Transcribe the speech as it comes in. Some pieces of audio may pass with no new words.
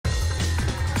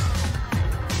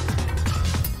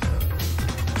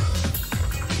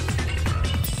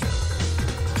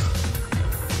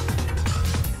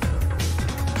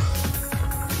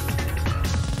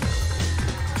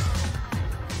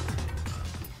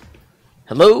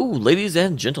Hello, ladies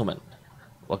and gentlemen.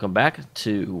 Welcome back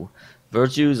to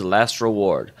Virtue's Last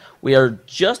Reward. We are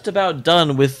just about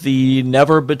done with the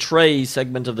Never Betray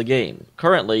segment of the game.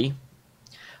 Currently,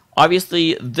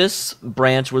 obviously, this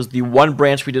branch was the one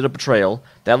branch we did a betrayal.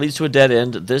 That leads to a dead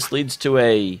end. This leads to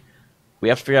a... We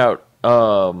have to figure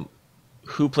out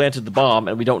who planted the bomb,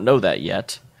 and we don't know that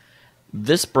yet.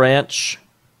 This branch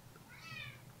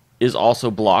is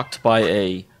also blocked by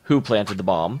a who planted the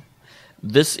bomb.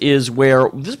 This is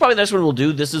probably the next one we'll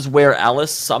do. This is where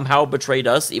Alice somehow betrayed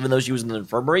us, even though she was in the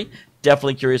infirmary.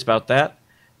 Definitely curious about that.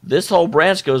 This whole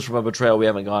branch goes from a betrayal we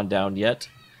haven't gone down yet.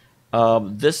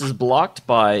 This is blocked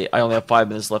by I only have 5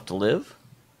 minutes left to live.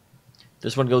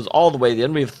 This one goes all the way to the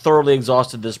end. We've thoroughly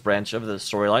exhausted this branch of the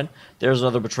storyline. There's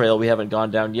another betrayal we haven't gone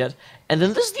down yet. And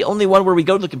then this is the only one where we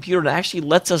go to the computer and it actually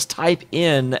lets us type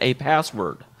in a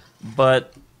password.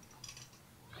 But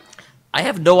I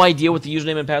have no idea what the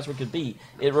username and password could be.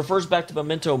 It refers back to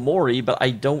Memento Mori, but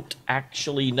I don't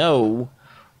actually know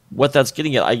what that's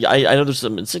getting at. I know there's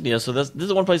some insignia, so this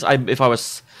is one place if I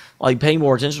was like paying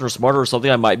more attention or smarter or something,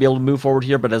 I might be able to move forward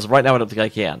here, but as of right now, I don't think I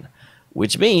can.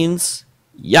 Which means,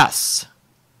 yes,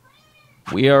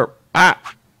 we are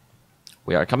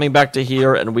coming back to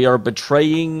here, and we are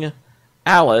betraying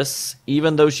Alice,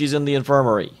 even though she's in the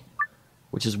infirmary,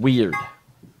 which is weird.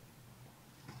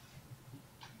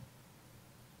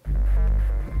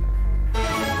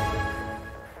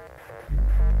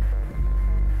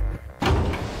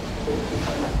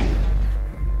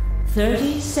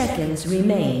 "30 seconds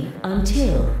remain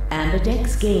until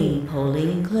Ambidex game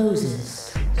polling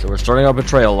closes." So we're starting our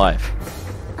betrayal life.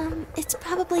 It's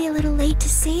probably a little late to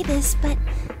say this, but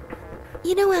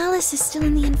you know Alice is still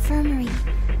in the infirmary.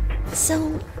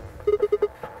 So...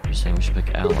 You're saying we should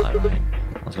pick Ally, right?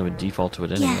 I was going to default to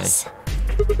it anyway. Yes.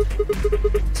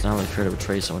 It's not really fair to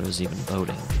betray someone who's even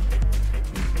voting.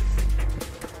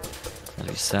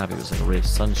 Gotta be savvy. It was like a ray of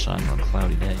sunshine on a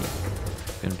cloudy day.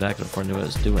 Been back before I knew what I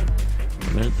was doing.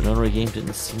 For a minute, the notary game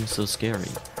didn't seem so scary.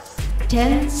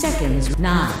 10 seconds.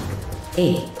 9,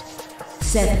 8,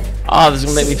 7. Ah, this is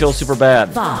gonna make me feel super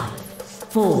bad. 5,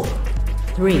 4,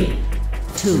 3,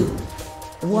 2,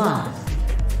 1.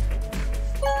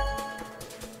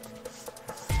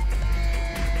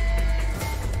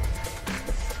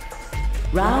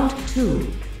 Round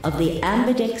 2 of the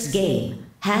Ambidex game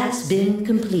has been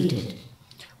completed.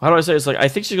 How do I say it? It's like, I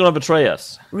think she's gonna betray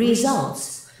us.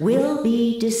 Results will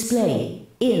be displayed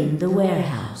in the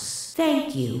warehouse.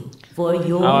 Thank you for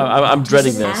your... I'm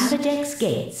dreading this. Ambidex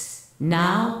gates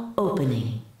now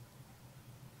opening.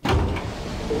 That's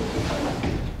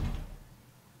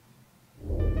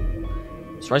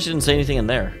why she didn't say anything in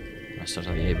there. I stepped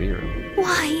out of the AB room.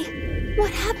 Why? What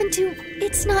happened to...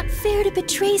 It's not fair to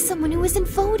betray someone who isn't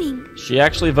voting. She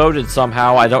actually voted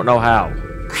somehow. I don't know how.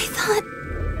 I thought...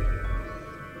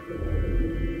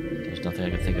 There's nothing I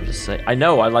can think of to say. I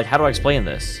know. How do I explain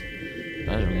this? I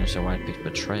don't really understand why I picked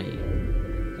betray.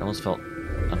 I almost felt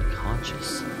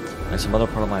unconscious. Like some other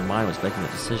part of my mind was making a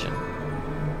decision.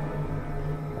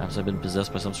 Perhaps I've been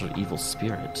possessed by some sort of evil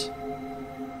spirit.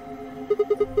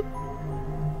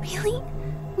 Really?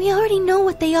 We already know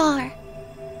what they are.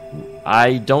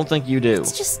 I don't think you do.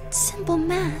 It's just simple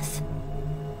math.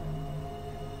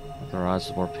 Her eyes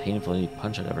was more painful than any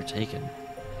punch I'd ever taken.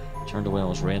 I turned away and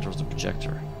almost ran towards the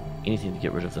projector. Anything to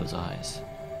get rid of those eyes.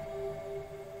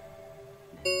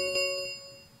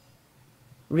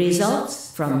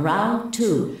 Results from round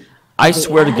 2. I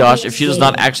swear to gosh, if she does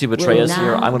not actually betray us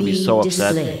here, I'm going to be so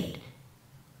upset. Displayed.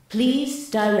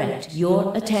 Please direct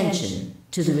your attention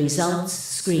to the results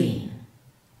screen.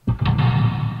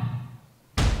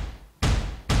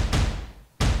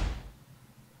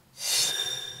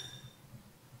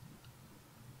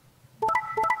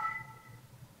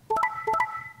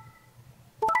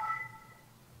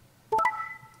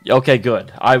 Okay,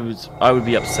 good. I would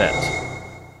be upset.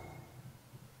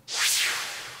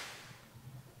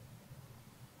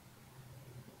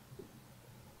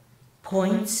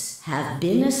 Points have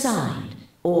been assigned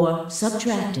or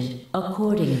subtracted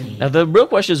accordingly. Now, the real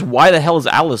question is, why the hell is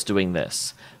Alice doing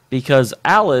this? Because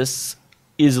Alice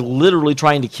is literally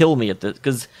trying to kill me at this,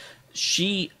 because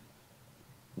she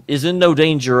is in no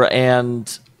danger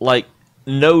and, like,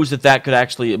 knows that could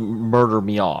actually murder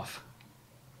me off.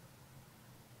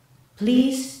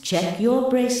 Please check your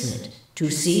bracelet to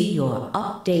see your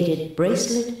updated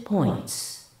bracelet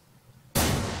points.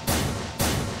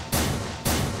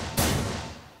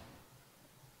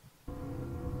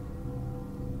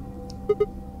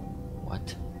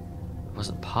 What? It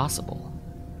wasn't possible.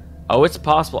 Oh, it's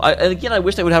possible. And again, I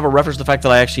wish they would have a reference to the fact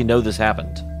that I actually know this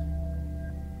happened.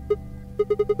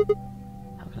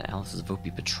 How can Alice's vote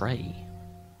be betray?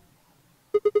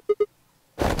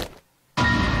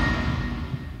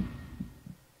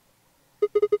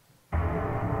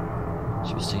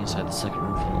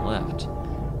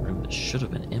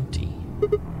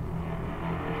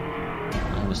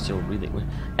 was still really...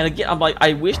 And again, I'm like,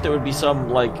 I wish there would be some,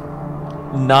 like,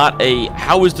 not a,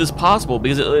 how is this possible?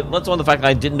 Because it lets on the fact that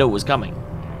I didn't know it was coming.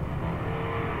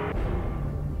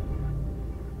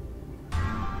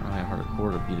 I heard a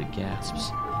chord of muted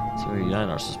gasps. So we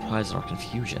united our surprise and our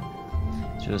confusion.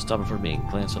 Should have stopped before me and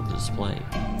glanced up the display.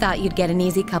 Thought you'd get an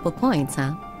easy couple points,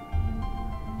 huh?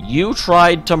 You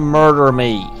tried to murder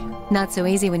me. Not so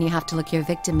easy when you have to look your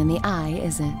victim in the eye,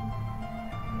 is it?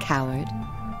 Coward.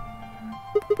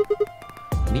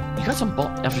 You got some ball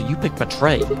after you picked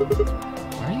betray.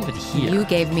 Why are you even here? You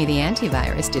gave me the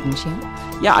antivirus, didn't you?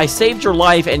 Yeah, I saved your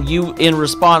life and you, in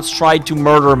response, tried to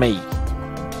murder me.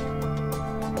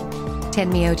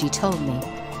 Tenmyoji told me.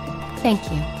 Thank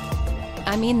you.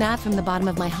 I mean that from the bottom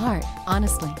of my heart,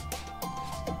 honestly.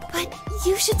 But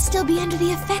you should still be under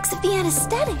the effects of the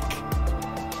anesthetic.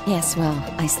 Yes, well,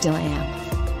 I still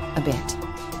am. A bit.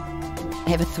 I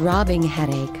have a throbbing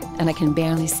headache, and I can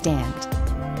barely stand.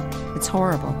 It's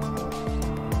horrible.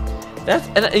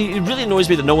 And it really annoys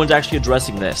me that no one's actually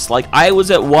addressing this. Like, I was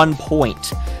at one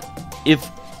point.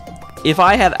 If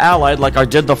I had allied like I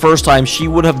did the first time, she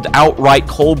would have outright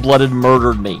cold-blooded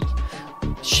murdered me.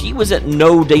 She was at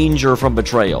no danger from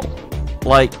betrayal.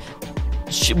 Like,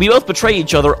 we both betray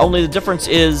each other, only the difference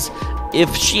is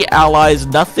if she allies,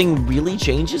 nothing really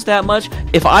changes that much.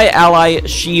 If I ally,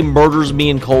 she murders me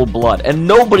in cold blood, and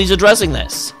nobody's addressing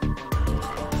this.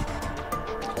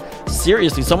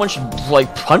 Seriously, someone should,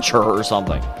 like, punch her or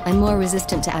something. I'm more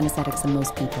resistant to anesthetics than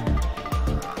most people.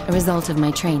 A result of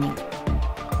my training.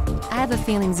 I have a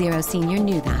feeling Zero Senior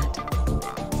knew that.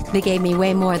 They gave me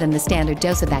way more than the standard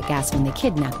dose of that gas when they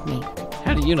kidnapped me.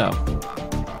 How do you know?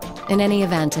 In any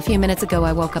event, a few minutes ago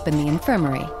I woke up in the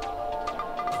infirmary.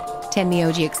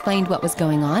 Tenmyoji explained what was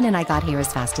going on, and I got here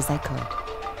as fast as I could.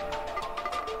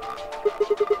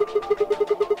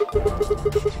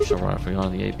 She'll run for you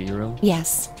on the AB room?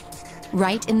 Yes.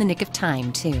 Right in the nick of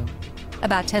time, too.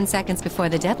 About 10 seconds before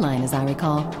the deadline, as I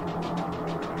recall.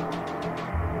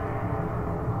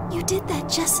 You did that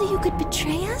just so you could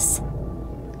betray us?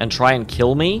 And try and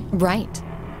kill me? Right.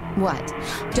 What?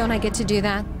 Don't I get to do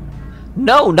that?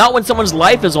 No, not when someone's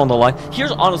life is on the line.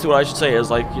 Here's honestly what I should say is,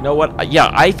 like, you know what?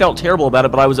 Yeah, I felt terrible about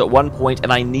it, but I was at one point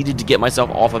and I needed to get myself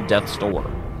off of death's door.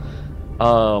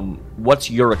 What's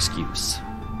your excuse?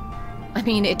 I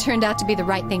mean, it turned out to be the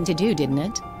right thing to do, didn't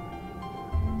it?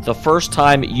 The first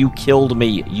time you killed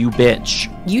me, you bitch.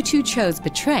 You two chose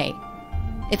betray.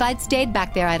 If I'd stayed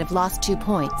back there, I'd have lost 2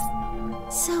 points.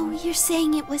 So you're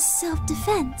saying it was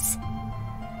self-defense?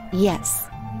 Yes.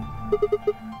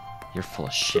 You're full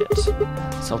of shit.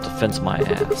 Self-defense my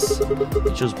ass.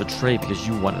 You chose betray because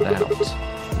you wanted out.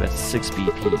 You had 6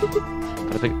 BP.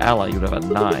 If I picked ally, you would have a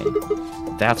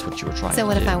 9. That's what you were trying to do. So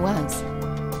what if I was?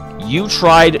 You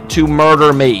tried to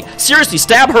murder me. Seriously,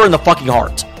 stab her in the fucking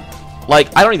heart.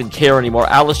 Like, I don't even care anymore.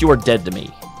 Alice, you are dead to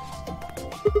me.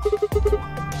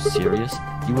 Serious?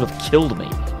 You would have killed me.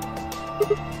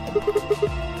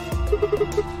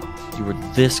 You were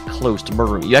this close to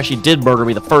murdering me. You actually did murder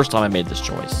me the first time I made this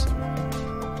choice.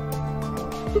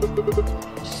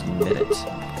 Just admit it.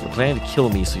 You were planning to kill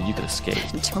me so you could escape.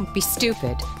 Don't be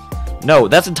stupid. No,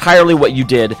 that's entirely what you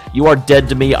did. You are dead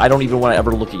to me. I don't even want to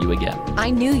ever look at you again. I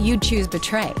knew you'd choose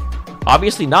betray.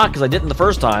 Obviously not, because I didn't the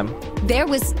first time. There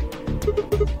was...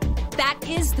 That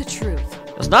is the truth.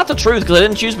 That's not the truth, because I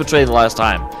didn't choose betray the last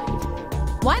time.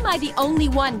 Why am I the only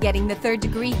one getting the 3rd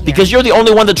degree here? Because you're the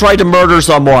only one that tried to murder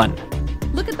someone.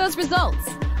 Look at those results.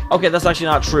 Okay, that's actually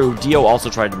not true. Dio also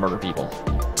tried to murder people.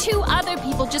 2 other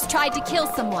people just tried to kill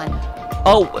someone.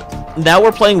 Oh, now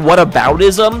we're playing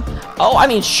whataboutism? Oh, I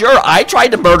mean, sure, I tried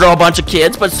to murder a bunch of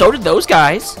kids, but so did those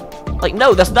guys. Like,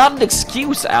 no, that's not an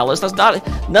excuse, Alice. That's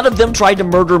not... None of them tried to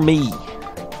murder me.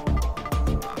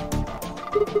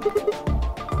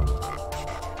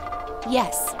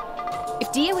 Yes.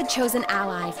 If Dio had chosen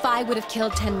ally, Fi would have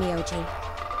killed Tenmyoji.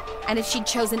 And if she'd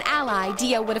chosen ally,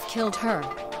 Dio would have killed her.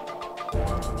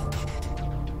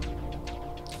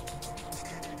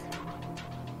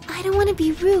 I don't want to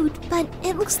be rude, but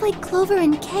it looks like Clover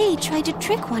and Kay tried to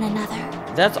trick one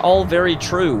another. That's all very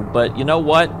true, but you know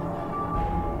what?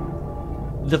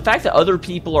 The fact that other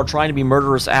people are trying to be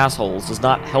murderous assholes does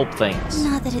not help things.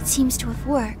 Not that it seems to have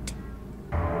worked.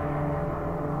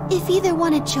 If either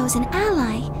one had chosen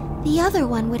ally, the other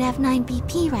one would have 9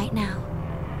 BP right now.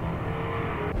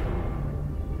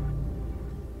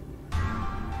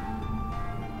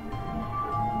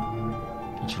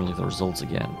 Let's look at the results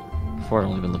again. Before I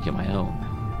don't even look at my own.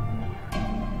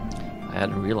 I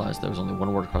hadn't realized there was only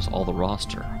one word across all the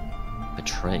roster.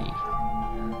 Betray.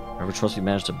 Whatever trust we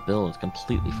managed to build has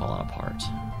completely fallen apart.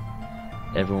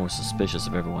 Everyone was suspicious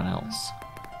of everyone else.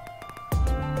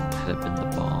 it been the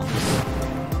bombs?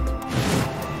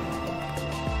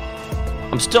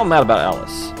 I'm still mad about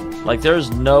Alice. Like,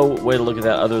 there's no way to look at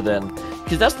that other than...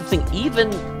 Because that's the thing,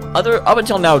 even... Up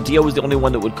until now, Dio was the only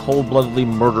one that would cold-bloodedly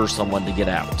murder someone to get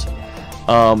out.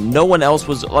 No one else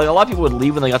was... Like, a lot of people would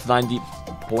leave when they got to 90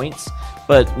 points,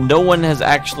 but no one has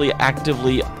actually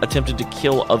actively attempted to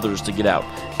kill others to get out.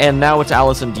 And now it's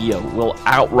Alice and Dio will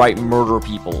outright murder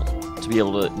people to be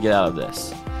able to get out of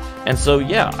this. And so,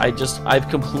 yeah, I've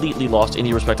completely lost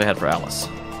any respect I had for Alice.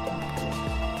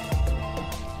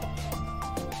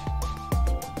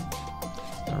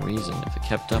 No reason. If it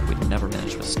kept up, we'd never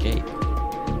manage to escape.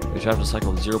 We'd have to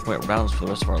cycle 0-point rounds for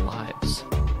the rest of our lives.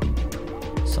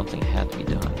 Something had to be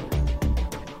done.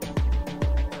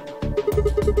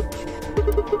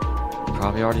 You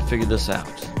probably already figured this out.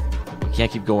 We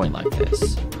can't keep going like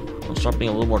this. We'll start being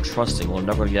a little more trusting. We're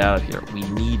never gonna get out of here. We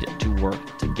need to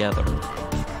work together.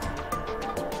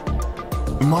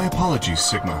 My apologies,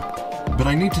 Sigma, but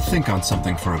I need to think on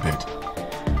something for a bit.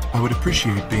 I would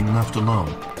appreciate being left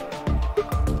alone.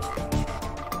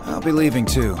 I'll be leaving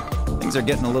too. Things are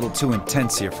getting a little too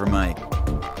intense here for my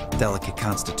delicate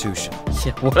constitution.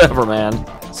 Yeah, whatever, man.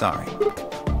 Sorry.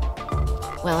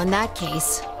 Well, in that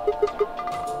case...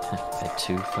 That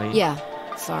 2 fight? Yeah,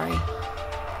 sorry.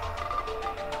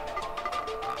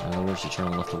 I know where she turned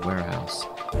and left the warehouse.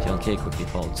 K quickly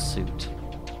followed suit.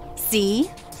 See?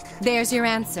 There's your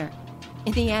answer.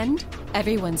 In the end,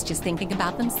 everyone's just thinking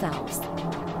about themselves.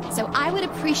 So I would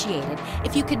appreciate it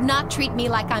if you could not treat me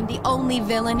like I'm the only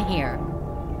villain here.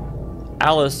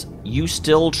 Alice, you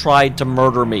still tried to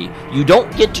murder me. You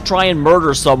don't get to try and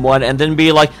murder someone and then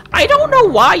be like, I don't know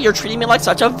why you're treating me like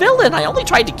such a villain. I only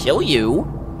tried to kill you.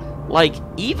 Like,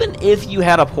 even if you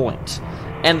had a point,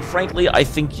 and frankly, I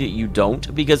think you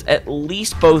don't, because at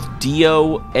least both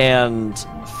Dio and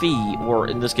Fee, or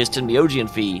in this case, Tenmyoji and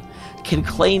Fee, can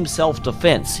claim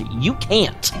self-defense. You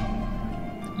can't.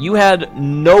 You had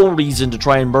no reason to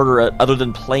try and murder it other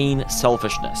than plain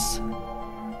selfishness.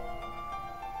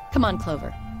 Come on,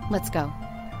 Clover. Let's go.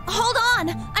 Hold on!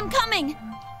 I'm coming!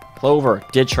 Clover,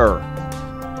 ditch her.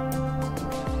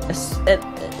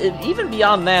 Even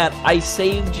beyond that, I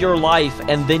saved your life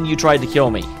and then you tried to kill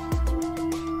me.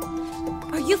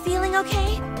 Are you feeling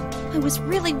okay? I was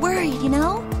really worried, you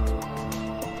know?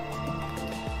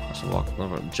 I should walk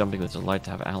over, jumping with delight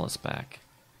to have Alice back.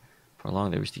 For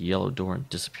long, they reached the yellow door and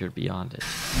disappeared beyond it.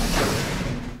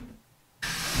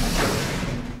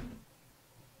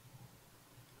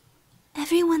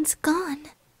 Everyone's gone.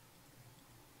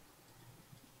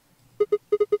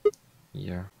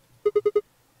 Yeah.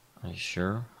 Are you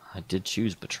sure? I did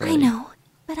choose betrayal. I know,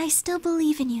 but I still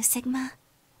believe in you, Sigma.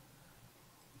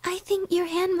 I think your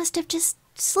hand must have just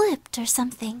slipped or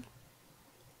something.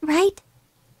 Right?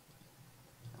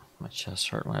 My chest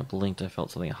hurt. When I blinked, I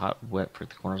felt something hot, wet prick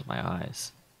the corners of my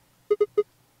eyes.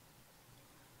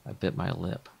 I bit my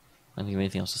lip. I didn't think of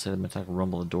anything else to say. The metallic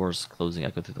rumble of the doors closing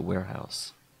echoed through the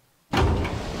warehouse.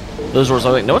 Those doors, I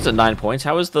was like, no, it's at 9 points.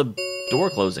 How is the door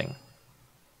closing?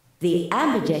 The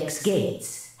Ambidex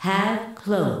gates have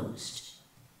closed.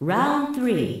 Round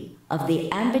 3 of the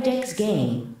Ambidex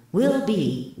game will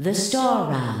be the Star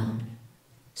Round.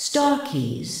 Star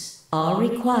keys are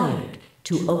required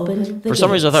to open the For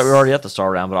some reason, I thought we were gates. already at the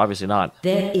star round, but obviously not.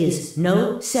 There is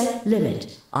no set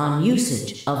limit on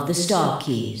usage of the star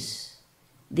keys.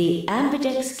 The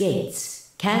Ambidex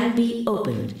gates can be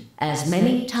opened as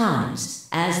many times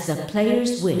as the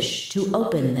players wish to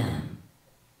open them.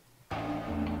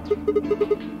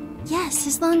 Yes,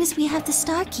 as long as we have the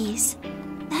star keys.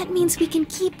 That means we can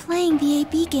keep playing the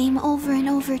AB game over and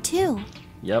over, too.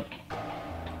 Yep.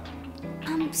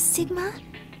 Sigma?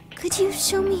 Could you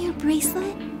show me your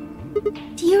bracelet?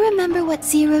 Do you remember what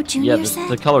Zero Jr. Yeah, said?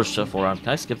 the colors shuffle around. Can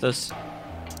I skip this?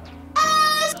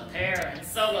 Pair and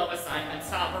solo assignments,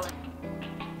 Hopper.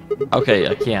 Okay,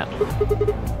 I can't.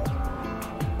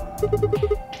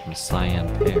 I'm a cyan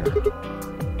pair.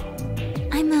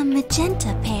 I'm a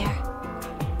magenta pair.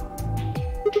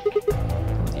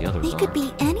 The others They could are.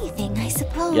 be anything, I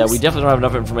suppose. Yeah, we definitely don't have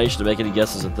enough information to make any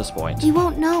guesses at this point. We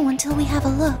won't know until we have a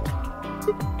look.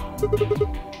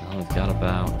 Well, we've got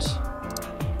about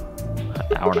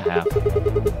an hour and a half,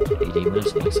 18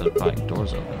 minutes instead of finding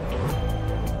doors open.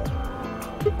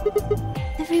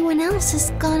 Everyone else has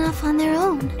gone off on their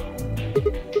own.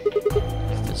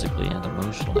 Physically and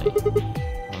emotionally.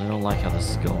 I really don't like how this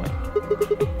is going.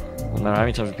 No matter how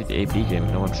many times we beat the AB game,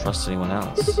 no one trusts anyone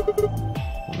else.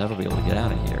 We'll never be able to get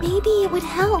out of here. Maybe it would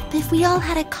help if we all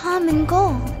had a common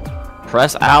goal.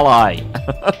 Press ally!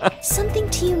 Something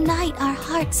to unite our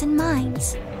hearts and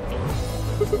minds.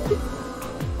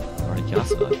 Already got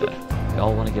something like that. We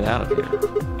all want to get out of here.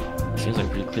 Seems like a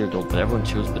pretty clear goal, but everyone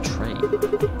chose betray,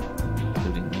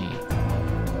 including me.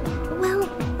 Well,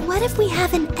 what if we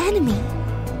have an enemy?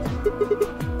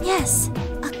 Yes,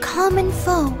 a common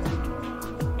foe.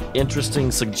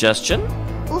 Interesting suggestion.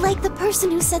 Like the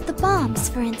person who set the bombs,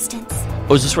 for instance.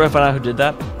 Oh, is this where I found out who did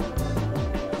that?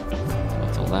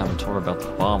 With the laboratory about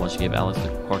the bomb, which gave Alex the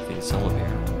Quark the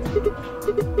accelerator.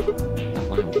 That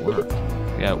might work.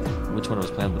 Yeah, which one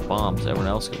was planning the bombs? Everyone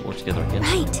else could work together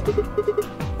against them.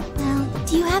 Right. Well,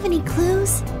 do you have any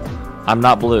clues? I'm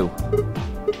not blue.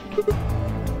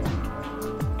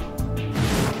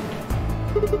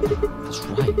 That's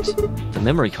right. The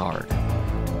memory card.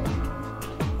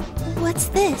 What's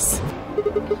this?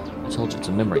 I told you it's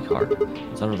a memory card.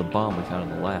 It's under the bomb we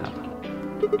found in the lab.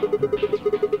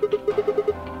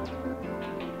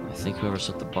 I think whoever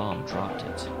set the bomb dropped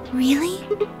it. Really?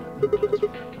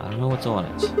 I don't know what's on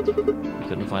it. We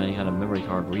couldn't find any kind of memory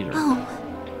card reader. Oh,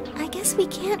 I guess we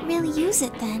can't really use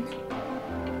it then.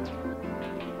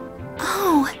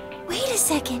 Oh, wait a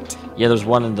second. Yeah, there's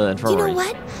one in the infirmary. You know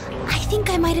what? I think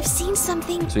I might have seen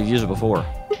something. So we've used it before.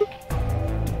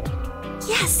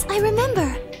 Yes, I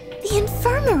remember. The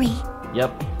infirmary.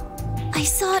 Yep. I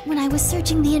saw it when I was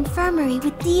searching the infirmary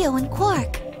with Theo and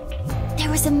Quark. There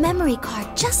was a memory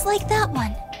card just like that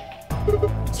one.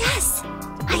 Yes.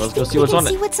 Let's go see what's on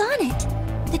it. See what's on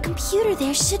it. The computer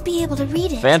there should be able to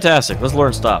read it. Fantastic. Let's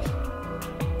learn stuff.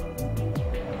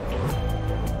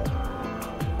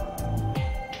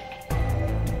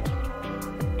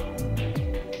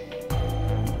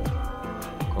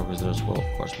 Quark was there as well,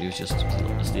 of course, but he was just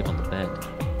asleep on the bed.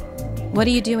 What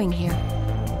are you doing here?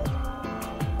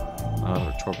 I would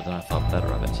retort, but then I thought better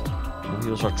of it. When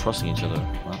people start trusting each other,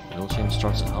 well, real change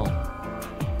starts at home.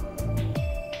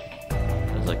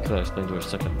 As I could, I explained to her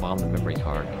second bomb the memory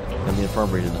card, and the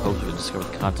infirmary in the hopes we would discover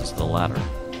the contents of the latter.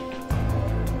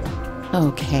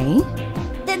 Okay.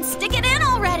 Then stick it in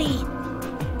already!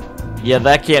 Yeah,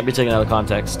 that can't be taken out of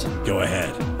context. Go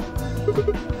ahead.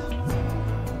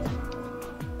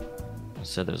 I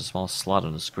said there's a small slot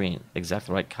on the screen, exactly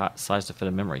the right size to fit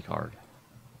a memory card.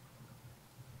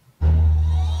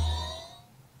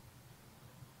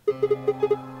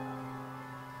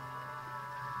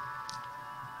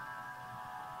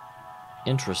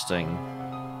 Interesting.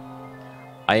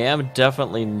 I am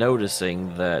definitely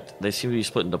noticing that they seem to be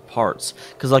split into parts.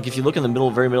 Because, like, if you look in the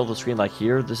middle, very middle of the screen, like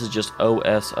here, this is just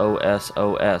OS, OS,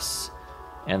 OS.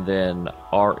 And then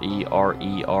RE,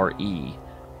 RE, RE.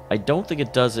 I don't think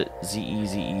it does it ZE,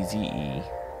 ZE, ZE.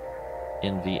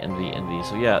 NV, NV, NV.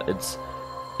 So, yeah,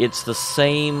 it's the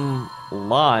same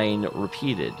line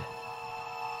repeated.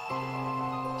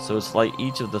 So it's like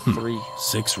each of the three...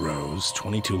 6 rows,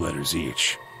 22 letters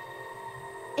each.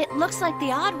 It looks like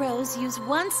the odd rows use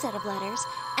one set of letters,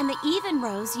 and the even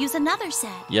rows use another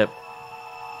set. Yep.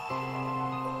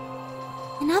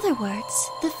 In other words,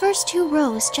 the first 2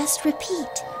 rows just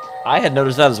repeat. I had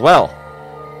noticed that as well.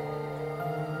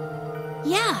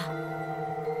 Yeah.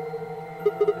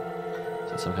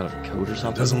 Is that some kind of code or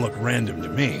something? Doesn't look random to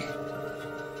me.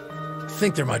 I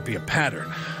think there might be a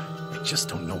pattern. I just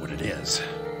don't know what it is.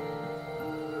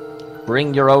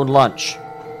 Bring your own lunch.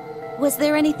 Was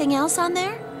there anything else on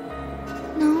there?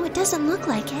 No, it doesn't look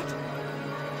like it.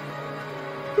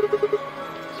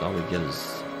 So all we get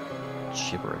is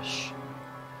gibberish.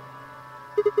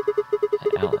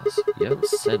 Hey, Alice, you haven't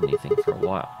said anything for a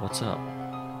while. What's up?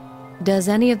 Does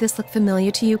any of this look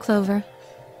familiar to you, Clover?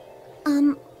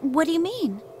 What do you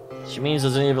mean? She means,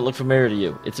 does any of it look familiar to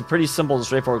you? It's a pretty simple and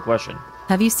straightforward question.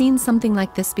 Have you seen something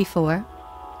like this before?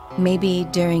 Maybe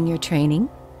during your training?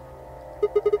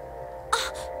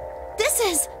 This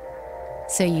is...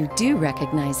 So you do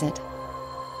recognize it.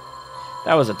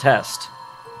 That was a test.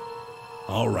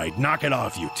 All right, knock it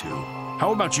off, you two.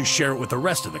 How about you share it with the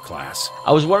rest of the class?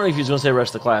 I was wondering if he was going to say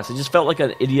rest of the class. It just felt like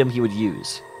an idiom he would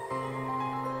use.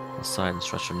 Sighed and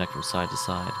stretched her neck from side to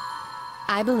side.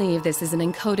 I believe this is an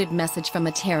encoded message from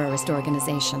a terrorist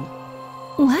organization.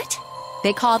 What?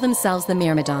 They call themselves the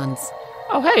Myrmidons.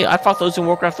 Oh, hey, I fought those in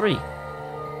Warcraft 3.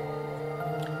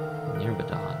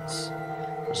 Myrmidons.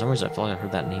 For some reason, I feel like I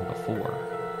heard that name before.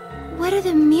 What are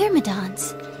the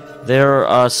Myrmidons?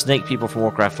 They're snake people from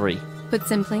Warcraft 3. Put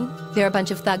simply, they're a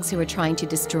bunch of thugs who are trying to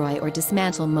destroy or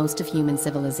dismantle most of human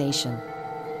civilization.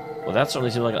 Well, that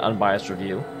certainly seems like an unbiased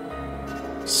review.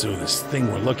 So this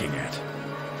thing we're looking at...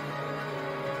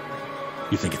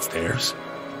 You think it's theirs?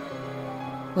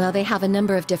 Well, they have a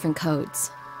number of different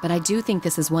codes, but I do think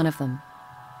this is one of them.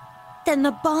 Then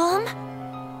the bomb?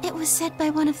 It was set by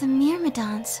one of the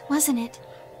Myrmidons, wasn't it?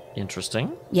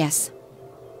 Interesting. Yes.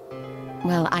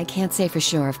 Well, I can't say for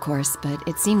sure, of course, but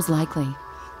it seems likely.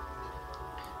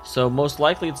 So most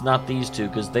likely it's not these two,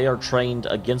 because they are trained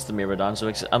against the Myrmidon, so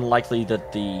it's unlikely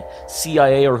that the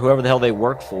CIA or whoever the hell they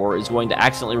work for is going to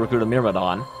accidentally recruit a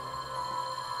Myrmidon.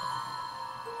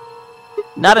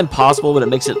 Not impossible, but it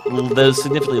makes it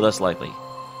significantly less likely.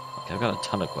 Okay, I've got a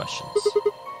ton of questions.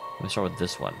 Let me start with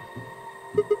this one.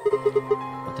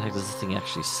 What the heck does this thing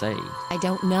actually say? I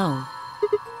don't know.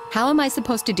 How am I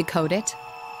supposed to decode it?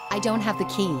 I don't have the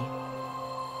key.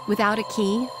 Without a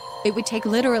key, it would take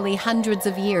literally hundreds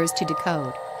of years to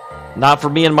decode. Not for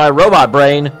me and my robot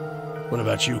brain. What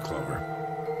about you, Clover?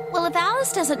 Well, if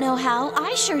Alice doesn't know how,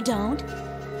 I sure don't.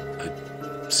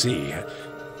 See. How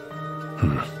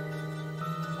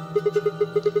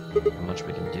much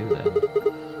we can do then?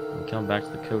 When we come back to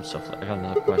the code stuff, I got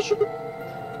another question.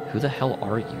 Who the hell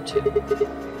are you two?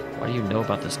 Why do you know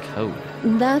about this code?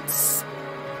 That's...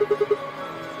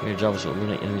 Your job is to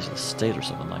eliminate enemies of the state or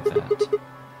something like that.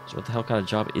 So what the hell kind of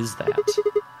job is that?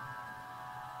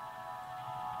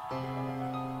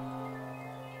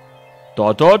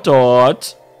 Dot dot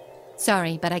dot!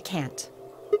 Sorry, but I can't.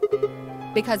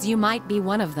 Because you might be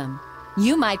one of them.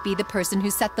 You might be the person who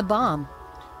set the bomb.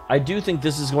 I do think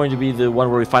this is going to be the one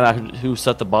where we find out who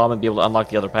set the bomb and be able to unlock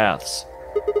the other paths.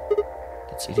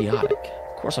 It's idiotic.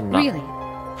 Of course I'm not. Really?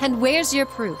 And where's your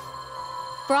proof?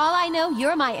 For all I know,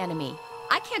 you're my enemy.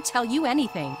 I can't tell you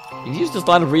anything. You've used this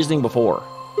line of reasoning before.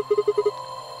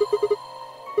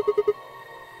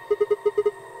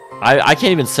 I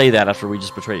can't even say that after we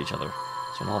just betrayed each other.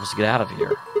 So all of us to get out of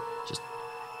here. Just,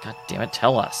 god damn it,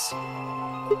 tell us.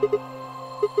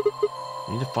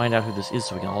 We need to find out who this is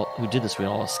so we can all, who did this so we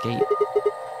can all escape.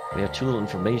 We have too little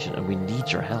information and we need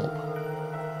your help.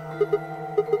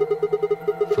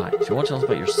 Fine, if you want to tell us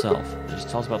about yourself, then just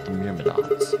tell us about the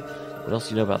Myrmidons. What else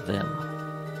do you know about them?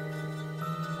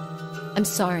 I'm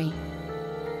sorry.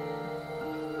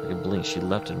 Like a blink, she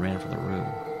left and ran from the room.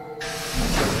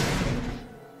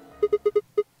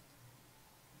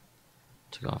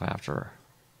 Took off after her.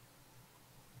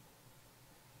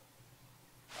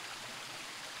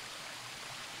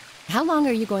 How long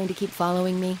are you going to keep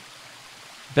following me?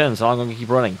 Depends how long I'm going to keep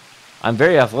running. I'm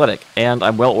very athletic, and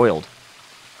I'm well-oiled.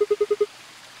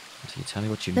 Until you tell me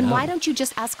what you know. Then why don't you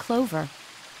just ask Clover?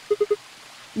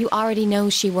 You already know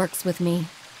she works with me.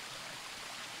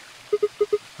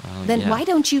 Then yeah. why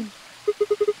don't you...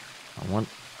 I want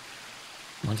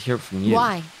to hear it from you.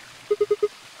 Why?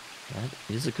 That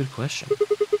is a good question.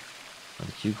 Are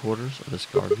the Q quarters or this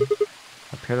garden?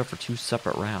 I paired up for 2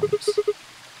 separate rounds.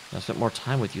 I spent more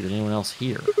time with you than anyone else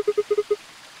here.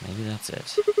 Maybe that's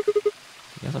it.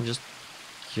 I guess I'm just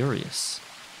curious.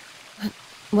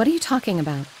 What are you talking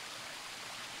about?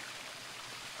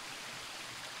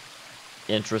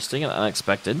 Interesting and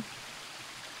unexpected.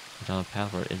 I found a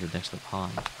path where it entered next to the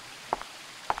pond.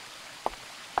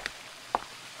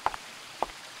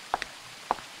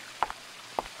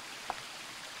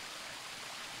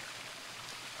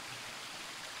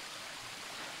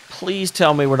 Please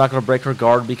tell me we're not going to break her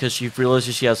guard because she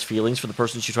realizes she has feelings for the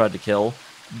person she tried to kill.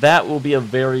 That will be a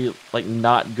very,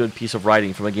 not good piece of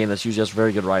writing from a game that's usually has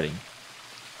very good writing.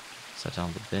 Sat down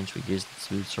on the bench, we gazed at the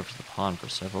smooth surface of the pond for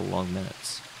several long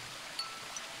minutes.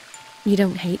 You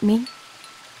don't hate me?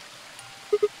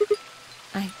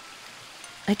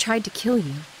 I tried to kill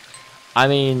you. I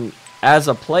mean, as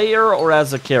a player or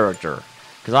as a character?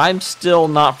 Because I'm still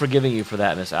not forgiving you for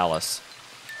that, Miss Alice.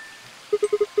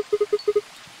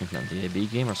 The AB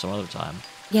game or some other time?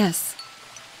 Yes.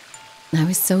 I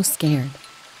was so scared.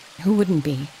 Who wouldn't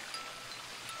be?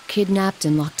 Kidnapped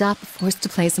and locked up, forced to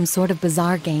play some sort of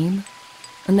bizarre game.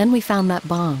 And then we found that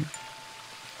bomb.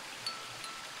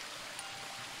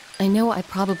 I know I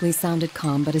probably sounded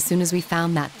calm, but as soon as we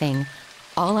found that thing,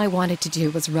 all I wanted to do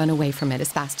was run away from it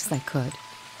as fast as I could.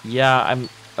 Yeah,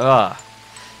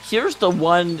 Here's the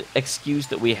one excuse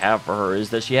that we have for her, is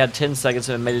that she had 10 seconds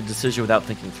and made a decision without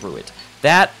thinking through it.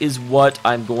 That is what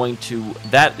I'm going to...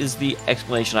 That is the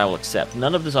explanation I will accept.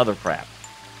 None of this other crap.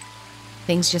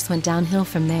 Things just went downhill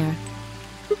from there.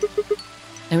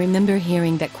 I remember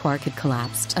hearing that Quark had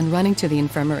collapsed and running to the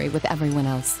infirmary with everyone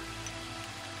else.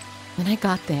 When I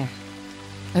got there,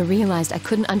 I realized I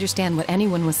couldn't understand what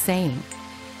anyone was saying.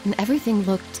 And everything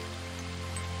looked...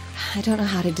 I don't know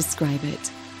how to describe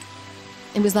it.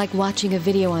 It was like watching a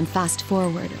video on fast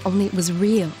forward, only it was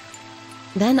real.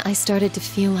 Then I started to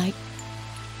feel like...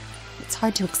 It's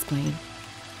hard to explain.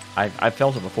 I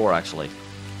felt it before, actually.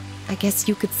 I guess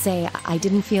you could say I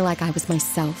didn't feel like I was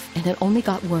myself, and it only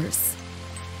got worse.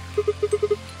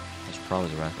 That's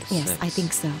probably the Radical 6. Yes, I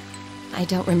think so. I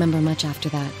don't remember much after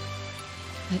that.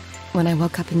 But when I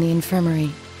woke up in the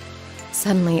infirmary,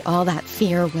 suddenly all that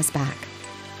fear was back.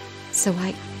 So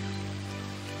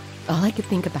All I could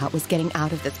think about was getting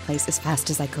out of this place as fast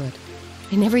as I could.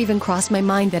 It never even crossed my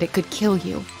mind that it could kill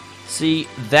you. See,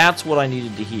 that's what I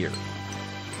needed to hear.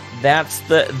 That's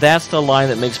the line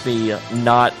that makes me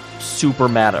not super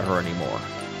mad at her anymore.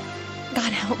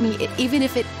 God help me, even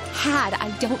if it had, I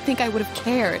don't think I would have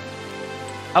cared.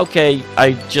 Okay,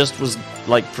 I just was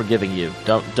like forgiving you.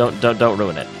 Don't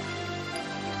ruin it.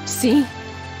 See?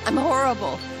 I'm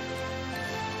horrible.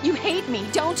 You hate me,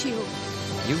 don't you?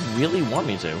 You really want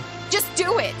me to? Just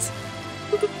do it!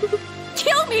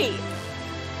 Kill me!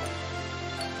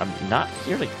 I'm not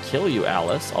here to kill you,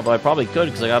 Alice. Although I probably could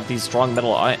because I got these strong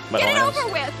metal Get it items.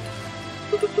 over with!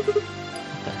 What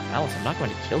the hell? Alice, I'm not going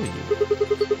to kill you.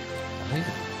 I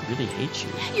even really hate you.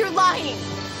 You're lying!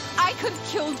 I could have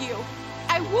killed you.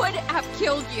 I would have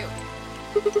killed you.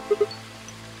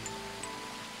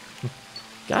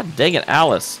 God dang it,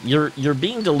 Alice. You're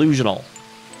being delusional.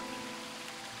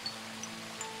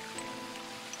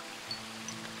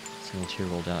 A single tear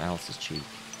rolled down Alice's cheek.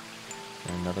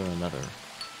 And another,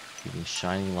 leaving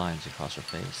shining lines across her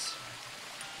face.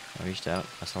 I reached out,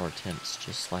 I saw her tense,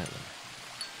 just slightly.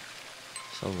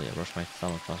 Slowly, I brushed my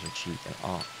thumb across her cheek and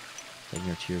off, taking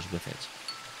her tears with it.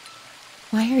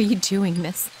 Why are you doing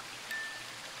this?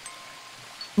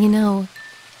 You know,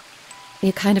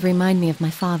 you kind of remind me of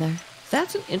my father.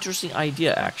 That's an interesting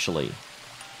idea, actually.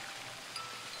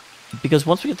 Because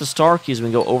once we get the star keys and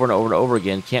we go over and over and over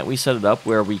again, can't we set it up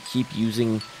where we keep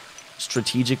using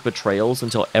strategic betrayals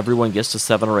until everyone gets to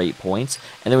 7 or 8 points?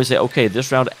 And then we say, okay,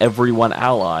 this round everyone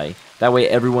ally. That way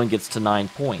everyone gets to 9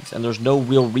 points. And there's no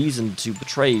real reason to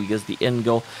betray because the end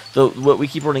goal... what we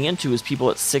keep running into is people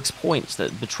at 6 points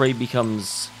that betray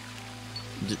becomes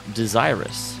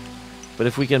desirous. But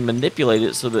if we can manipulate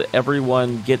it so that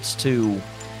everyone gets to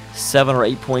 7 or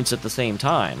 8 points at the same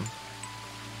time...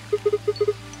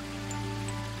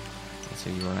 That's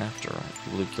who you were after, right?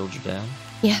 People who killed your dad?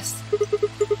 Yes. Do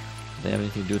they have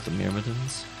anything to do with the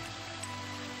Myrmidons?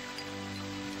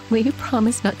 Will you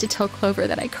promise not to tell Clover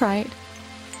that I cried?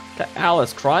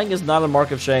 Alice, crying is not a mark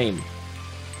of shame.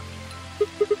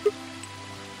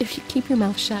 If you keep your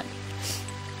mouth shut,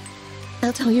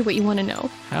 I'll tell you what you want to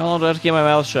know. How long do I have to keep my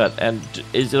mouth shut? And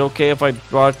is it okay if I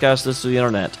broadcast this to the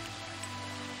internet?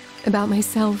 About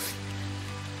myself.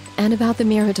 And about the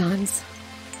Myrmidons.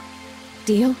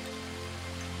 Deal?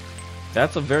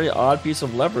 That's a very odd piece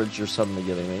of leverage you're suddenly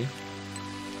giving me.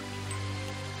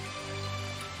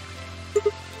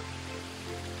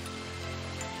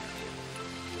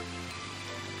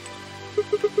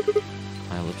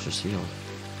 My lips are sealed.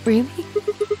 Really?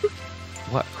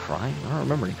 What, crying? I don't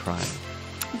remember any crying.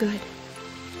 Good.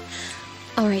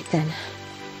 Alright then.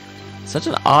 Such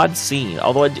an odd scene,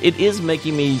 although it is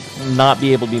making me not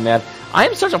be able to be mad. I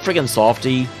am such a freaking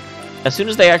softie. As soon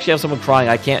as they actually have someone crying,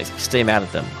 I can't stay mad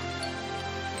at them.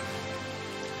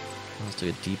 Let's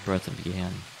take a deep breath and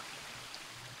begin.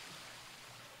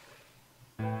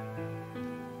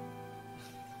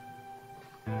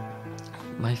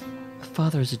 My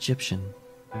father is Egyptian,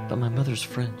 but my mother's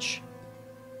French.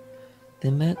 They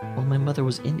met while my mother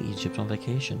was in Egypt on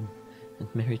vacation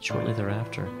and married shortly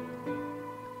thereafter.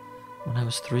 When I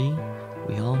was 3,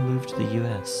 we all moved to the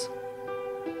U.S.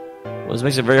 Well, this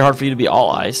makes it very hard for you to be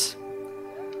all ice.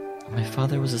 My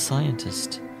father was a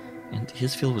scientist, and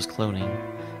his field was cloning,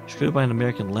 created by an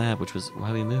American lab, which was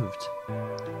why we moved.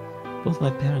 Both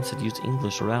my parents had used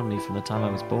English around me from the time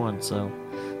I was born, so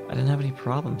I didn't have any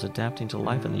problems adapting to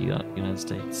life in the United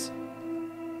States.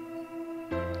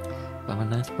 By my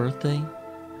 9th birthday,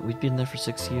 we'd been there for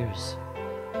 6 years.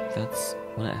 That's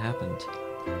when it happened.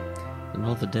 In the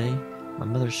middle of the day, my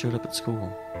mother showed up at school.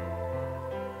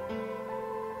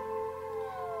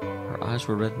 Her eyes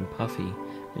were red and puffy,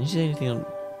 and she didn't say anything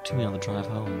to me on the drive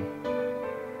home.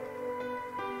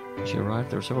 When she arrived,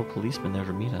 there were several policemen there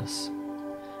to meet us.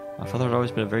 My father had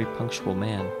always been a very punctual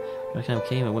man. Every time he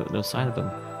came and went with no sign of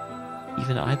him.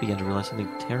 Even I began to realize something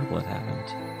terrible had happened.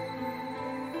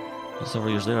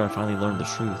 Several years later, I finally learned the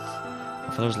truth.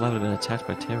 My father's lab had been attacked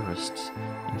by terrorists,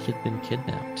 and he had been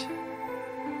kidnapped.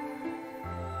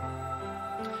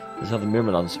 This is how the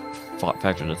Myrmidons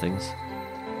factor into things.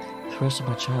 For the rest of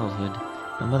my childhood,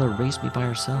 my mother raised me by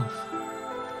herself.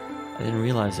 I didn't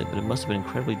realize it, but it must have been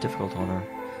incredibly difficult on her.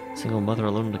 A single mother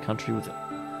alone in a country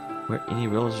where any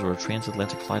relatives were a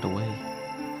transatlantic flight away.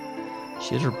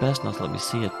 She did her best not to let me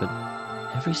see it, but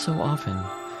every so often,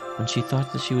 when she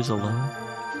thought that she was alone,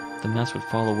 the mask would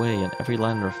fall away, and every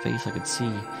line in her face I could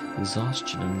see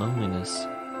exhaustion and loneliness.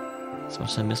 As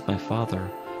much as I missed my father,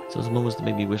 so those moments that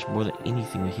made me wish more than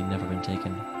anything that he'd never been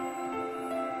taken.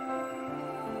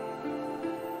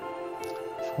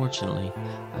 Fortunately,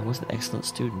 I was an excellent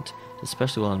student,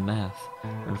 especially well in math.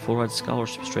 Earned full-ride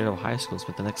scholarship straight out of high school and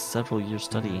spent the next several years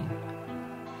studying.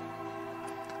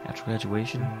 After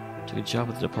graduation, I took a job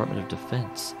with the Department of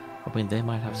Defense, hoping they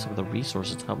might have some of the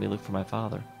resources to help me look for my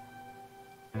father.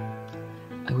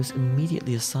 I was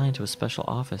immediately assigned to a special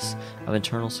office of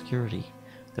internal security.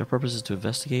 Their purpose is to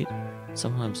investigate,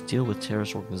 sometimes deal with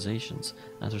terrorist organizations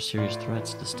and other serious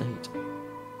threats to the state.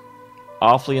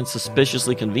 Awfully and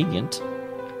suspiciously convenient.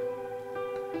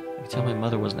 I could tell my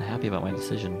mother wasn't happy about my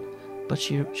decision, but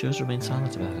she chose to remain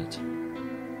silent about it.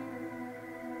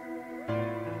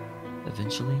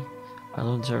 Eventually, I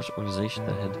learned the terrorist organization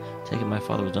that had taken my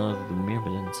father was none other than the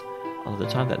Myrmidons, although at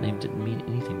the time that name didn't mean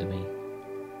anything to me.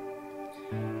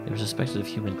 They were suspected of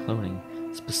human cloning,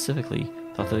 specifically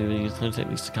thought they would use cloning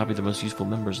techniques to copy their most useful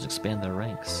members and expand their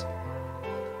ranks.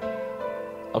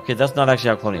 Okay, that's not actually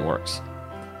how cloning works.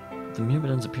 The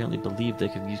Myrmidons apparently believed they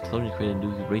could use cloning to create a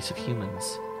new race of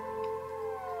humans.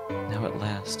 Now at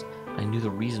last, I knew the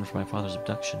reason for my father's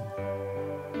abduction.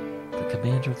 The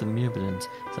commander of the Myrmidons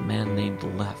is a man named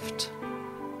Left.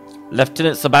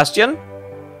 Lieutenant Sebastian?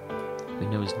 We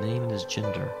know his name and his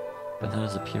gender, but not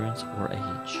his appearance or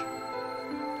age.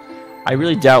 I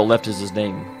really doubt Left is his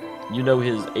name. You know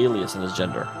his alias and his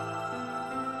gender.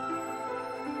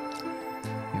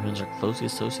 Myrmidons are closely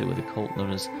associated with a cult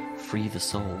known as Free the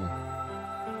Soul.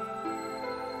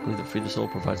 I believe that Free the Soul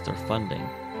provides their funding.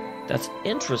 That's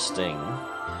interesting,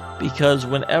 because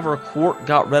whenever Quark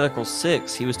got Reticle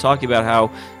 6, he was talking about how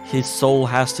his soul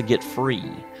has to get free.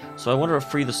 So I wonder if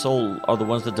Free the Soul are the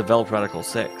ones that developed Reticle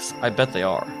 6. I bet they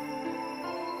are.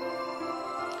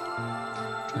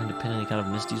 Trying to pin any kind of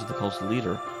misdeeds with the cult's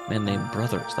leader, a man named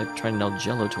Brother. It's like trying to nail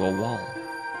Jello to a wall.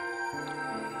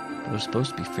 But they're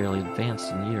supposed to be fairly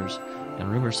advanced in years,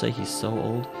 and rumors say he's so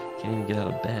old he can't even get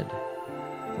out of bed.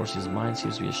 Of course, his mind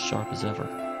seems to be as sharp as ever.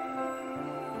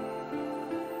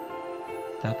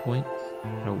 At that point,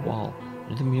 at a wall, I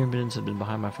knew the Myrmidons had been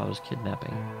behind my father's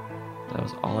kidnapping, but that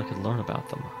was all I could learn about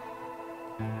them.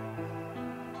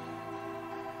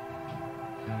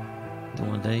 Then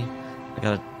one day, I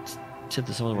got a tip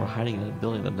that someone were hiding in a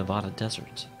building in the Nevada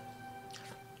desert.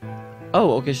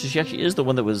 Oh, okay, so she actually is the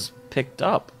one that was picked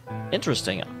up.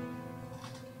 Interesting.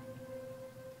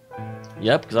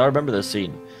 Yep, because I remember this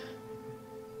scene.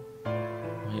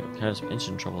 I had some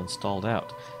engine trouble and stalled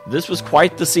out. This was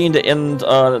quite the scene to end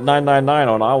 999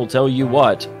 on, I will tell you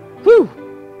what. Whew!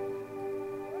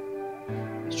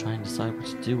 I was trying to decide what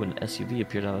to do when an SUV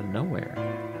appeared out of nowhere.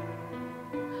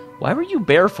 Why were you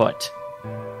barefoot?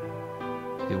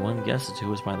 Be one guess as to who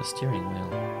was behind the steering wheel.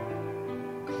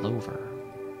 Clover.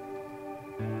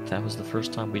 That was the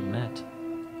first time we'd met.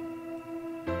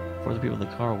 Four of the people in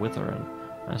the car with her, and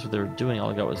I asked what they were doing. All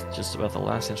I got was just about the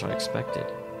last answer I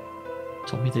expected.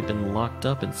 Told me they'd been locked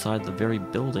up inside the very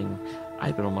building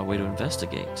I'd been on my way to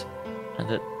investigate, and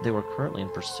that they were currently in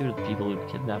pursuit of the people who'd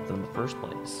kidnapped them in the first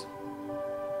place.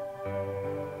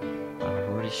 My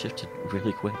priority shifted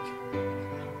really quick.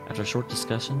 After a short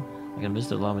discussion, I convinced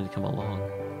them to allow me to come along.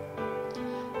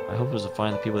 My hope was to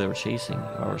find the people they were chasing,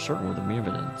 who I was certain were the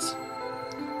Myrmidons.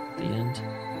 At the end,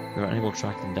 we were unable to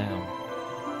track them down.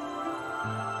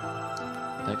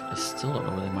 In fact, I still don't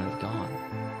know where they might have gone.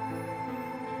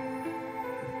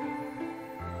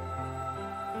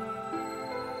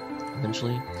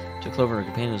 Eventually, took Clover and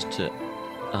her companions to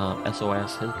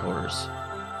SOS headquarters.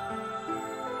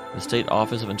 The State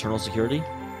Office of Internal Security?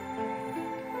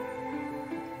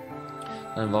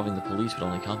 Not involving the police would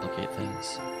only complicate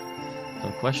things.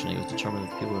 Upon questioning, it was determined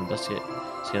that the people who investigate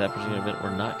that particular event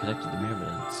were not connected to the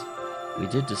Myrmidons. We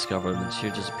did discover that the sheer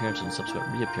disappearance and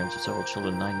subsequent reappearance of several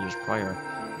children 9 years prior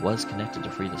was connected to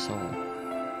Free the Soul.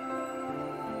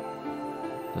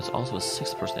 There was also a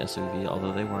sixth-person SUV,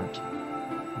 although they weren't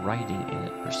riding in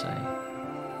it, per se.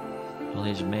 A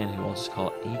middle-aged man who I'll just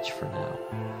call H for now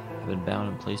had been bound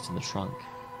and placed in the trunk.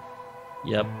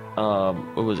 Yep,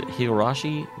 what was it,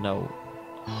 Higurashi? No,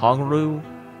 Hongru?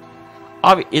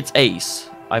 It's Ace.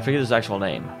 I forget his actual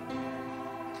name.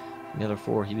 And the other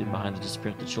four, he'd been behind the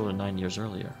disappearance of the children 9 years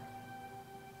earlier.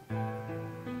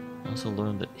 I also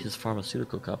learned that his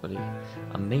pharmaceutical company,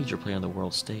 a major player on the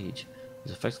world stage,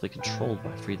 was effectively controlled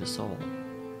by Free the Soul.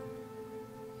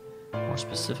 More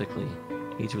specifically,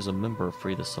 H was a member of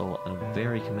Free the Soul and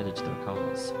very committed to their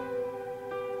cause.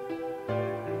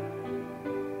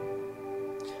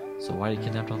 So why did he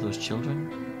kidnap all those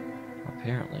children?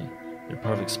 Apparently, they're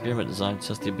part of an experiment designed to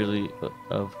test the ability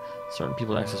of certain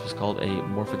people to access what's called a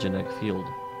morphogenetic field.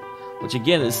 Which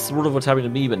again is sort of what's happening to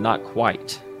me, but not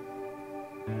quite.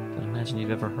 But I imagine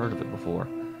you've ever heard of it before,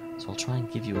 so I'll try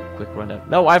and give you a quick rundown.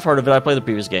 No, I've heard of it, I played the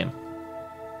previous game.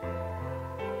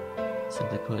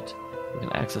 Simply put, we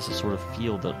can access a sort of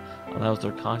field that allows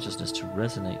their consciousness to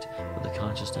resonate with the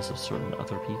consciousness of certain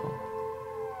other people.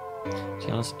 To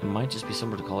be honest, it might just be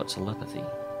similar to call it telepathy.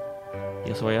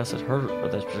 Yeah, so I asked at her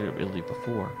of that particular ability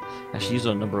before, as she used it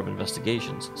on a number of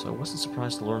investigations, so I wasn't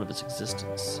surprised to learn of its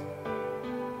existence.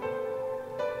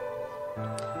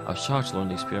 I was shocked to learn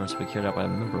the experiments would be carried out by a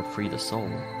member of Free the Soul.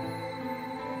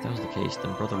 If that was the case,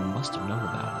 then Brother must have known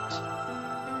about it.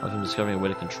 Of him discovering a way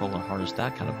to control and harness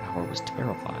that kind of power was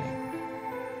terrifying.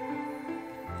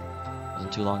 It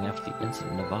wasn't too long after the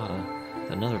incident in Nevada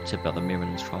that another tip about the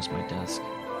Myrmidons crossed my desk.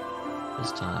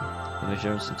 This time, the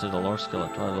Myrmidons intended a large-scale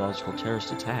technological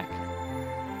terrorist attack.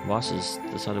 Bosses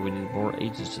decided we needed more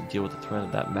agents to deal with the threat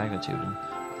of that magnitude, and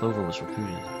Clover was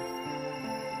recruited.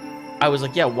 I was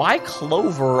like, yeah, why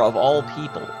Clover of all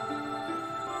people?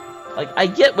 Like, I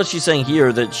get what she's saying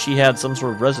here, that she had some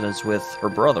sort of resonance with her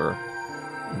brother,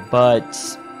 but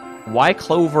why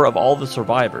Clover of all the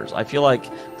survivors? I feel like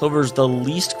Clover's the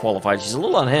least qualified. She's a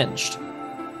little unhinged. 7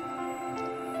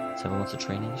 months of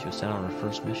training, she was sent on her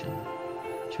first mission.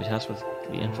 She was tasked with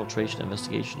the infiltration and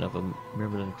investigation of a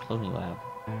Myrmidon cloning lab.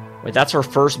 Wait, that's her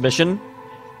first mission?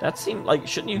 That seemed like,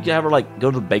 shouldn't you have her, like, go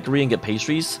to the bakery and get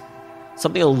pastries?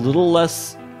 Something a little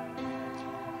less...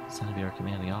 It's not to be our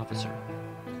commanding officer.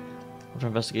 After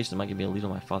investigation, it might give me a lead on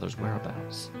my father's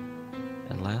whereabouts.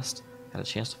 And last, I had a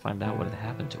chance to find out what had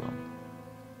happened to him.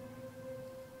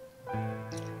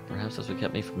 Perhaps that's what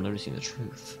kept me from noticing the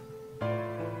truth.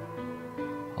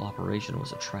 The whole operation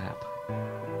was a trap.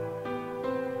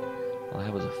 While I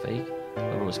was a fake,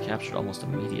 Clover was captured almost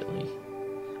immediately.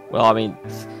 Well, I mean,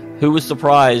 who was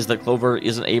surprised that Clover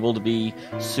isn't able to be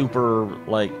super,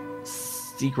 like,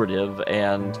 secretive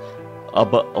and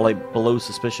like below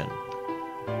suspicion?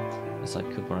 It's like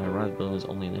Cook when I arrived, the building was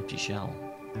only an empty shell.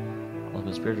 All the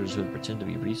conspirators who had pretended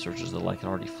to be researchers of the like had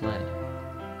already fled.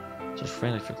 So I was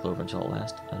frantic for Clover until at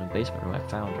last, in a basement room, I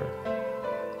found her.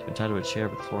 She'd been tied to a chair,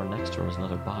 but the floor next to her was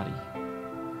another body.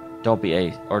 Don't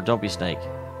be Snake.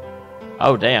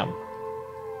 Oh, damn.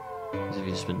 As if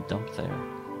he'd just been dumped there.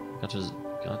 Got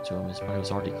to him, his body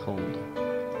was already cold.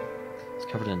 He was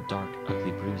covered in dark,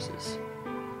 ugly bruises.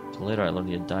 Until later I learned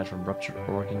he had died from ruptured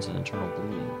organs and internal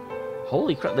bleeding.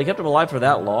 Holy crap, they kept him alive for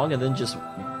that long and then just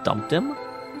dumped him?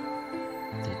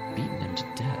 They'd beaten him to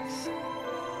death.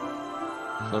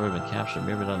 Clover had been captured,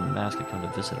 Myrmidon and Mask had come to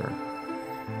visit her.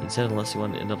 He'd said unless he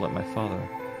wanted to end up like my father,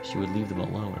 she would leave them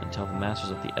alone and tell the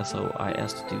masters of the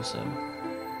SOIS to do so.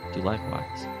 Do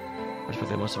likewise. I expect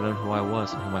they must have known who I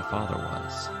was and who my father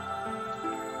was.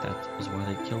 That was why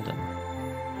they killed him.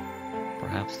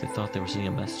 Perhaps they thought they were sending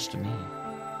a message to me.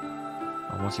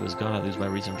 Or once he was gone, I'd lose my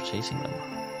reason for chasing them.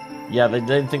 Yeah, they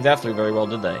didn't think that through very well,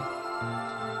 did they?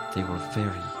 They were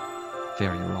very,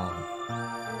 very wrong.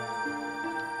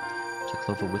 Took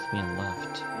Clover with me and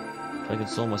left. Tried to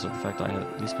console myself with the fact that I had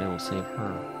at least been able to save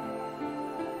her.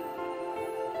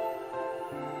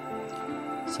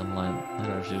 Some line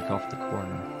later, she took off to the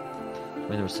coroner. Told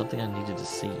me there was something I needed to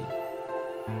see.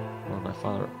 I wanted my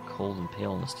father cold and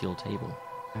pale on the steel table.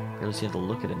 Barely had to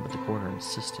look at him, but the coroner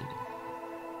insisted.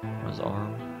 On his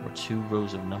arm were 2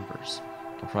 rows of numbers,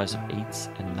 comprised of 8s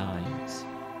and 9s.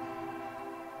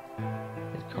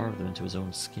 He had carved them into his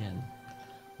own skin.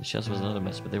 The chest was another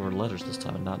mess, but they were letters this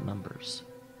time and not numbers.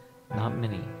 Not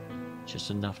many,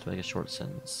 just enough to make a short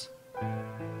sentence.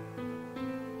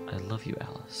 I love you,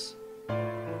 Alice.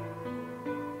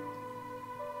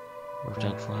 Broke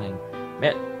down crying.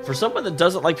 Man, for someone that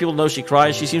doesn't like people to know she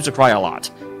cries, she seems to cry a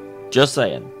lot. Just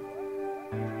saying.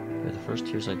 They were the first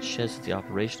tears I'd shed since the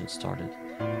operation had started.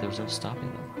 There was no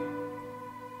stopping them.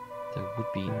 There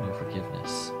would be no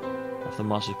forgiveness. If the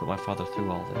monsters put my father through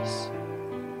all this.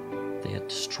 They had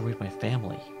destroyed my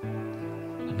family.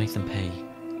 I'd make them pay,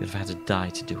 even if I had to die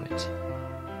to do it.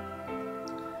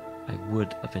 I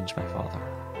would avenge my father.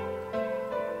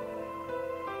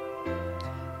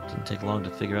 It didn't take long to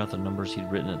figure out the numbers he'd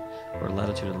written were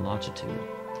latitude and longitude.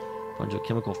 Pointed to a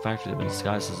chemical factory that had been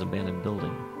disguised as an abandoned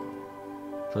building.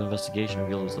 Further investigation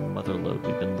revealed it was the mother lode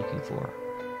we'd been looking for,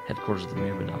 headquarters of the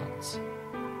Myrmidons.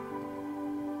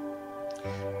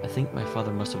 I think my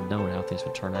father must have known how things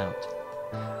would turn out.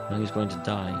 Knowing he was going to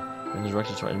die, he ran the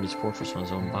directions to our enemy's fortress on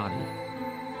his own body.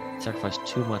 He sacrificed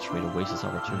too much for me to waste this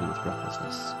opportunity with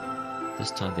recklessness.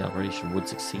 This time the operation would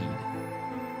succeed.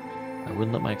 I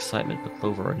wouldn't let my excitement put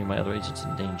Clover or any of my other agents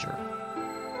in danger.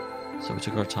 So we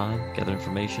took our time, gathered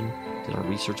information, did our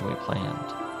research, and we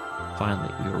planned.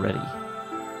 Finally, we were ready.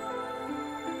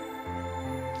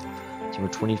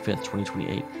 December 25th,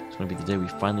 2028 is going to be the day we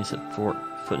finally set foot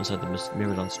inside the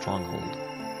Myrmidon stronghold.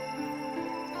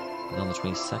 And on the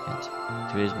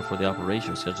 22nd, 2 days before the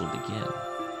operation was scheduled to begin,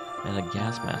 And a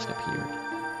gas mask appeared.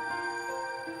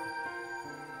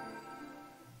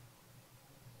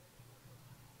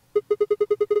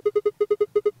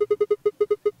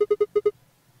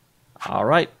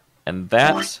 Alright, and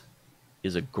that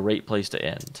is a great place to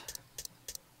end.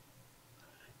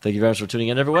 Thank you very much for tuning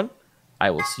in, everyone. I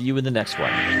will see you in the next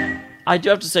one. I do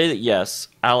have to say that, yes,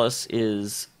 Alice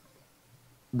is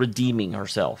redeeming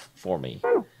herself for me.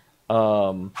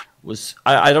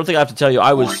 I don't think I have to tell you,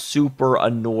 I was super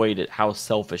annoyed at how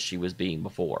selfish she was being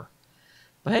before.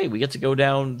 But hey, we get to go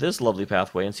down this lovely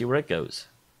pathway and see where it goes.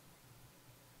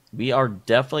 We are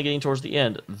definitely getting towards the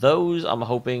end. Those, I'm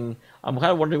kind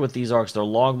of wondering what these are, because they're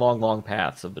long, long, long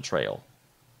paths of betrayal.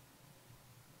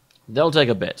 They'll take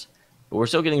a bit. But we're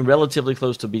still getting relatively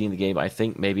close to beating the game, I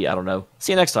think, maybe, I don't know.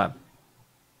 See you next time.